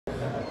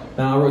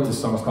Now, I wrote this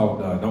song. It's called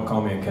Don't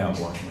Call Me a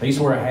Cowboy. I used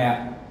to wear a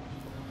hat,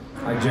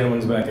 like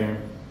gentlemen's back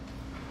here.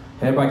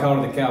 And everybody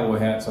called it the cowboy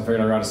hat, so I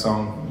figured I'd write a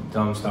song,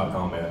 tell them to stop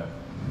calling me that.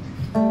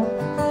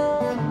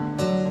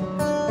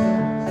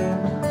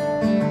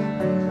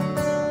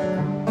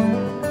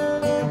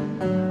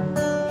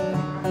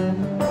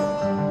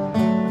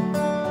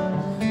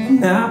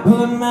 I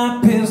put my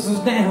pistols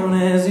down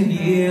as the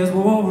years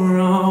wore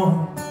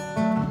on,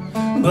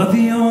 but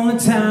the only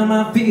time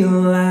I feel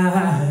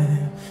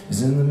alive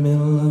is in the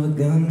middle of a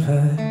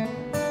gunfight.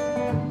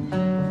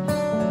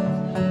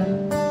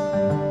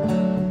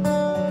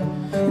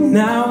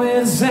 Now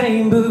with the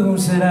same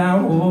boots that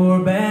I wore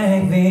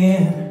back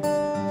then,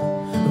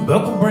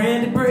 buckle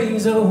branded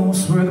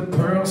Brazos where the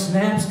pearl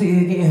snaps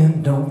dig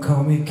in. Don't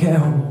call me a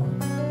cowboy,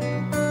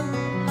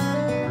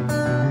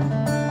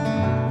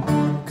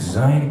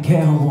 I ain't a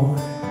cowboy.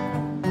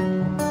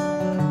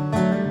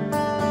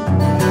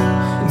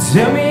 And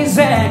tell me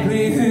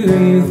exactly who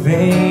you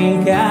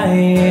think I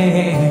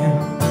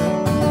am.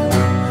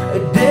 A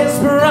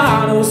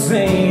desperado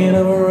singing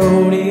of a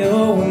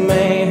rodeo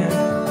man.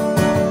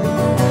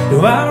 Do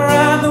I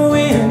ride the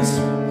winds?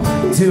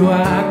 Do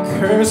I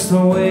curse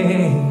the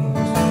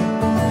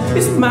waves?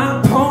 Is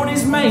my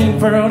pony's mane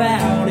furled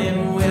out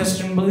in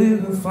western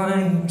blue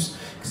flames?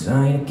 'Cause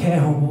I ain't a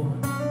cowboy.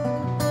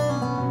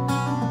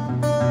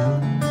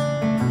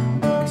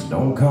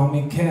 Don't call me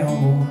a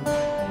cowboy.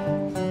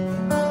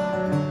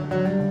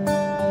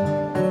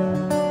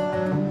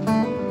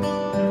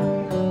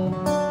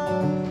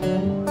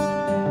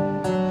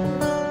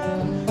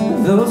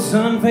 Those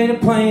sun-faded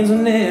plains will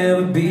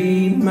never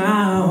be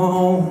my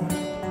home.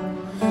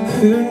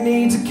 Who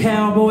needs a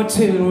cowboy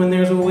tune when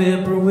there's a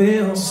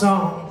whippoorwill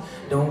song?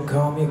 Don't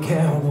call me a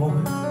cowboy,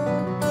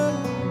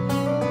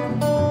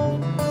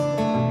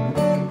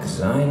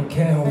 'cause I ain't a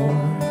cowboy.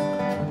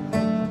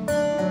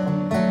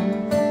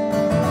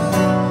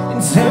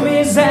 Tell me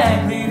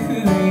exactly who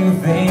you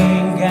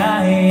think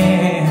I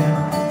am.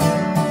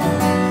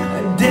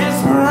 A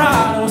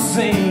desperado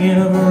singing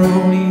of a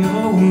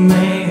rodeo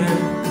man.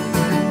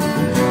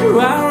 Do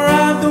I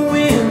ride the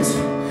winds?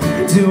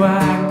 Do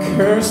I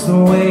curse the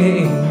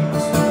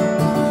waves?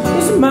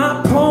 Is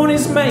my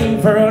pony's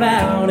mane furled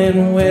out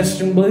in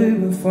western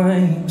blue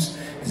flames?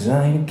 'Cause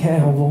I ain't a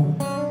cowboy.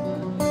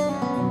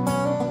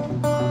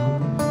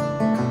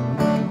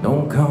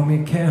 Don't call me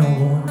a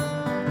cowboy.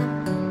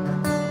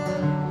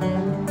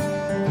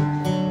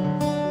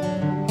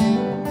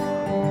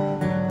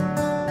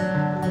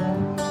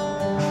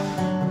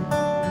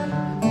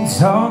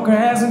 Tall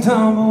grass and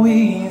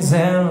tumbleweeds,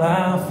 that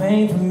life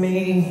ain't for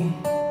me.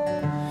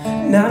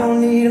 And I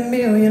don't need a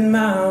million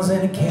miles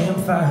and a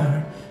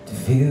campfire to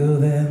feel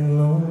that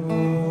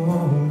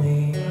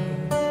lonely.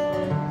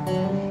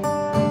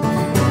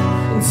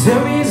 And tell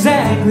me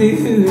exactly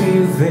who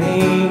you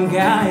think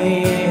I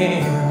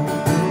am.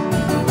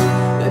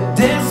 A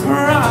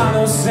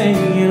desperado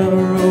singing of a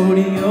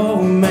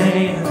rodeo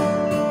man.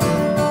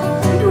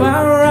 Do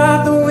I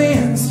ride the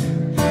winds?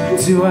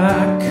 Do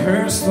I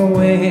curse the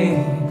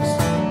waves?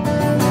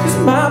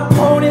 My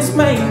pony's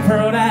mane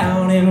furled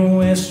out in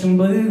western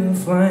blue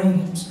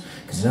flames?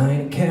 'Cause I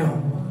ain't a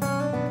cowboy.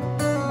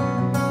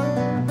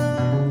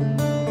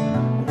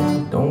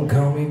 Don't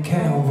call me a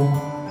cowboy.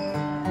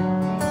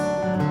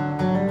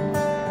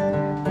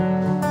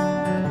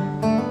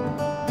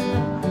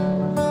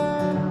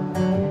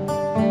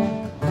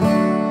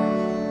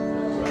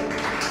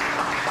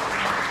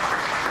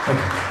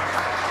 Okay.